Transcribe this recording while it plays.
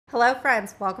Hello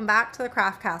friends, welcome back to the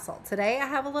Craft Castle. Today I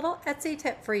have a little Etsy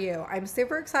tip for you. I'm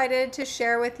super excited to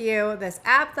share with you this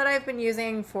app that I've been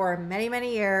using for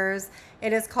many years.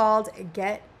 It is called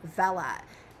Getvela.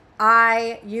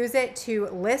 I use it to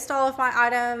list all of my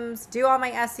items, do all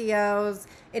my SEOs.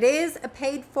 It is a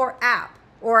paid for app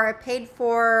or a paid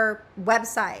for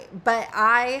website, but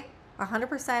I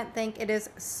 100% think it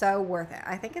is so worth it.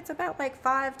 I think it's about like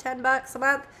 $5-10 a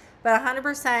month, but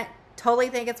 100% totally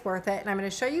think it's worth it. And I'm going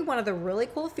to show you one of the really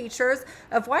cool features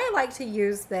of why I like to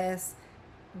use this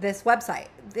website.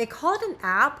 They call it an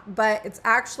app, but it's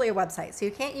actually a website. So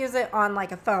you can't use it on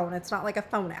like a phone. It's not like a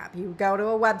phone app. You go to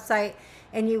a website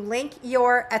and you link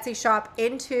your Etsy shop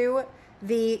into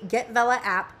the getvela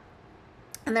app.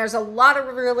 And there's a lot of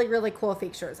really cool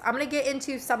features. I'm going to get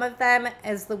into some of them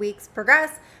as the weeks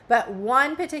progress, but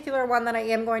one particular one that I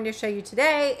am going to show you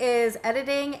today is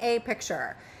editing a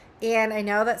picture. And I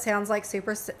know that sounds like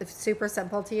super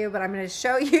simple to you, but I'm going to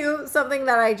show you something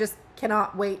that I just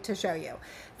cannot wait to show you.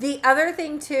 The other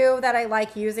thing too that I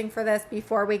like using for this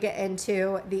before we get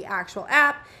into the actual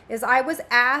app is I was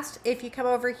asked, if you come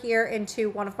over here into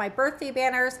one of my birthday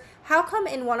banners, how come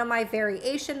in one of my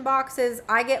variation boxes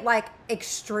I get like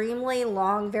extremely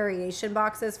long variation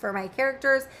boxes for my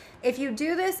characters? If you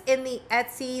do this in the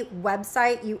Etsy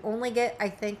website, you only get, I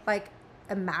think, like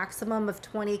a maximum of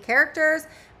 20 characters,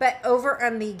 but over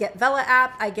on the Getvela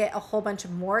app, I get a whole bunch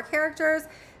of more characters.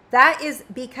 That is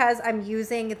because I'm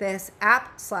using this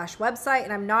app/website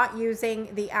and I'm not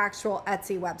using the actual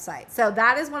Etsy website. So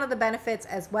that is one of the benefits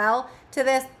as well to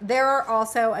this. There are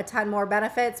also a ton more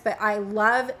benefits, but I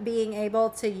love being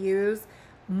able to use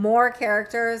more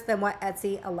characters than what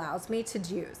Etsy allows me to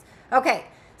use. Okay,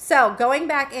 so going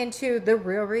back into the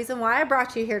real reason why I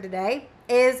brought you here today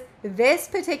is this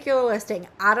particular listing.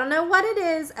 I don't know what it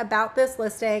is about this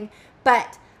listing,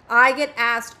 but I get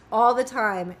asked all the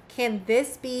time, can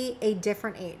this be a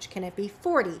different age? Can it be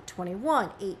 40,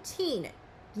 21, 18?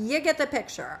 You get the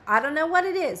picture. I don't know what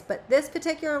it is, but this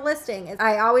particular listing,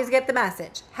 I always get the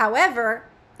message. However,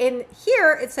 in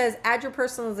here it says add your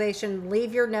personalization,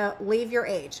 leave your note, leave your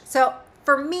age. So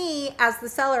for me as the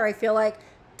seller, I feel like,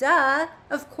 duh,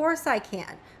 of course I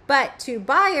can. But to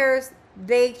buyers,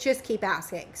 they just keep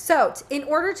asking. So in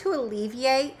order to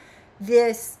alleviate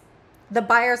this, the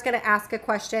buyer's going to ask a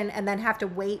question and then have to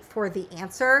wait for the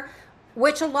answer,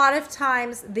 which a lot of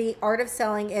times the art of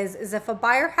selling is if a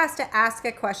buyer has to ask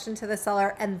a question to the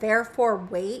seller and therefore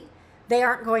wait, they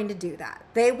aren't going to do that.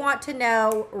 They want to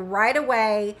know right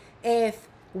away if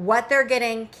what they're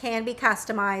getting can be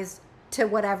customized to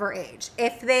whatever age.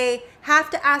 If they have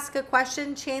to ask a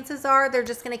question, chances are they're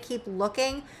just going to keep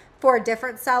looking for a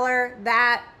different seller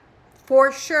that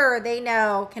for sure they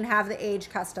know can have the age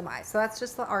customized. So that's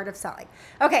just the art of selling.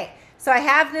 Okay, so I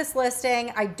have this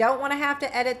listing. I don't want to have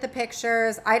to edit the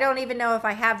pictures. I don't even know if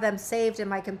I have them saved in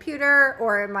my computer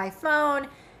or in my phone.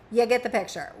 You get the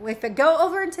picture. If I go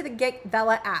over into the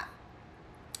Getvela app,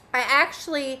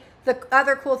 the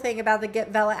other cool thing about the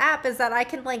Getvela app is that I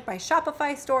can link my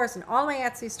Shopify stores and all my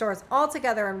Etsy stores all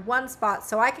together in one spot,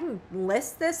 so I can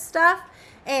list this stuff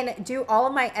and do all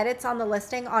of my edits on the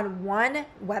listing on one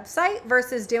website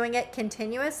versus doing it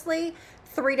continuously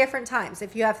 3 different times.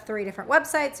 If you have 3 different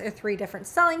websites or 3 different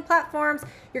selling platforms,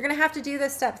 you're going to have to do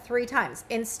this step 3 times.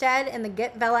 Instead, in the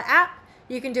Getvela app,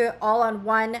 you can do it all on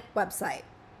one website.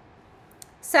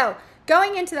 So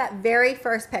going into that very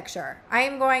first picture, I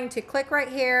am going to click right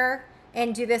here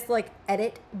and do this like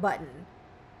edit button.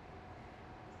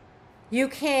 You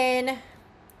can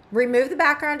remove the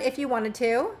background if you wanted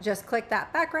to. Just click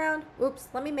that background. Oops,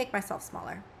 let me make myself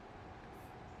smaller.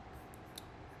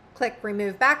 Click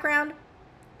remove background.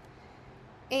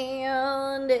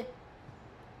 And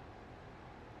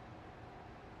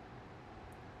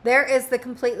there is the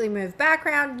completely moved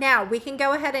background. Now we can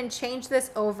go ahead and change this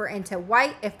over into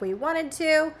white if we wanted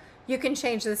to. You can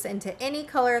change this into any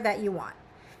color that you want.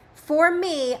 For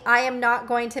me, I am not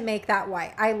going to make that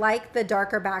white. I like the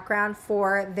darker background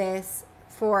for this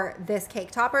cake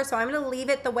topper, so I'm going to leave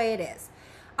it the way it is.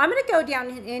 I'm going to go down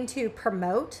into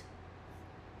promote,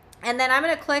 and then I'm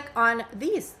going to click on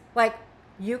these. Like,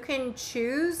 you can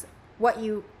choose what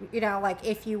you know, like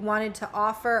if you wanted to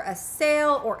offer a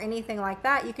sale or anything like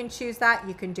that, you can choose that.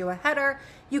 You can do a header.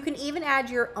 You can even add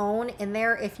your own in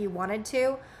there if you wanted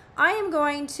to. I am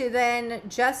going to then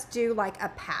just do like a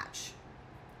patch.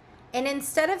 And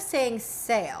instead of saying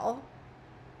sale,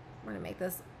 we're going to make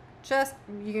this just,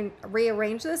 you can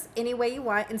rearrange this any way you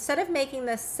want. Instead of making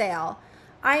this sale,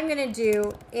 I'm going to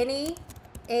do any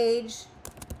age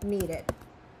needed.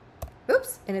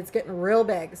 Oops, and it's getting real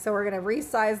big. So we're going to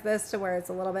resize this to where it's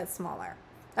a little bit smaller.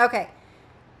 Okay,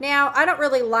 Now, I don't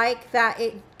really like that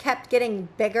it kept getting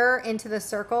bigger into the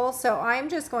circle, so I'm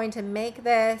just going to make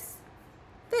this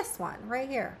one right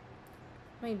here.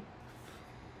 Let me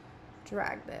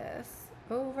drag this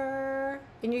over,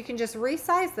 and you can just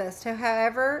resize this to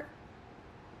however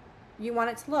you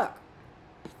want it to look.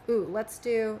 Ooh, let's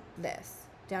do this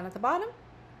down at the bottom.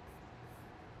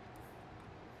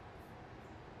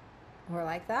 Or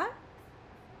like that.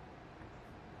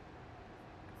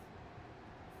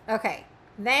 Okay,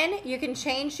 then you can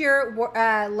change your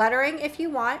lettering if you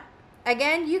want.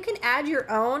 Again, you can add your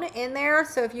own in there.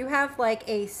 So if you have like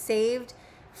a saved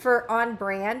for on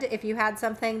brand, if you had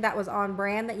something that was on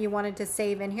brand that you wanted to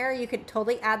save in here, you could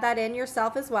totally add that in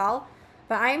yourself as well.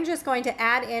 But I'm just going to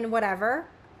add in whatever.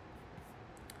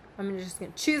 I'm just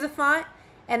going to choose a font,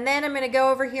 and then I'm going to go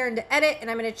over here into edit,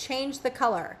 and I'm going to change the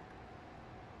color.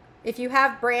 If you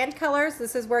have brand colors,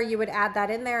 this is where you would add that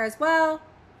in there as well.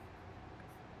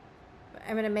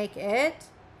 I'm going to make it,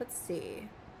 let's see.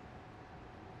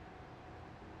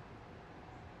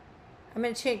 I'm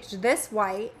going to change this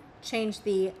white, change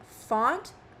the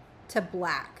font to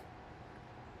black.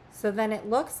 So then it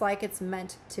looks like it's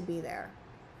meant to be there.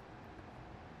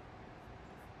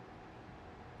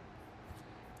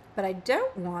 But I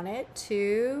don't want it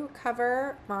to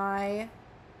cover my,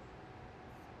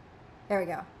 there we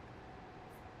go.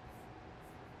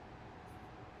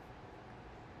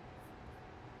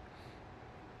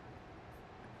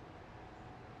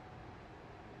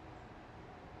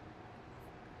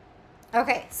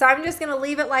 Okay, so I'm just going to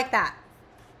leave it like that.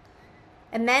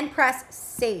 And then press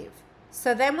save.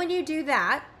 So then when you do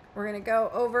that, we're going to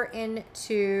go over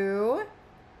into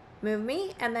Move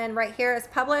Me, and then right here is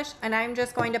publish, and I'm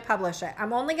just going to publish it.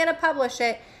 I'm only going to publish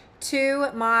it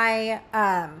to my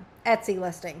Etsy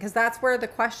listing because that's where the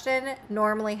question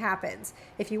normally happens.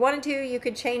 If you wanted to, you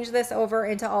could change this over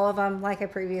into all of them like I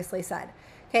previously said.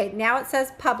 Okay, now it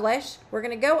says publish. We're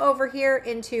going to go over here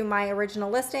into my original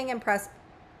listing and press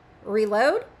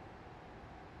reload,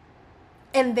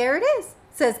 and there it is. It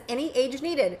says any age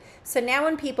needed. So now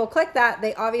when people click that,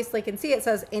 they obviously can see it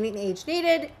says any age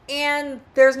needed, and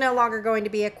there's no longer going to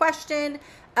be a question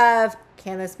of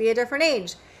can this be a different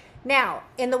age. Now,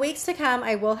 in the weeks to come,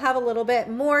 I will have a little bit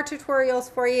more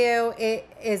tutorials for you. It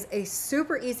is a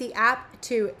super easy app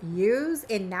to use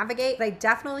and navigate. I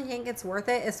definitely think it's worth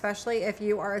it, especially if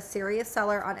you are a serious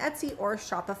seller on Etsy or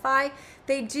Shopify.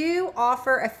 They do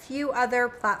offer a few other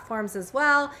platforms as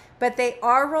well, but they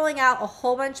are rolling out a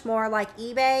whole bunch more like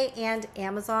eBay and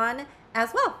Amazon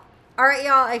as well. All right,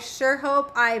 y'all, I sure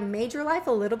hope I made your life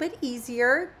a little bit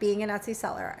easier being an Etsy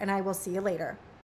seller, and I will see you later.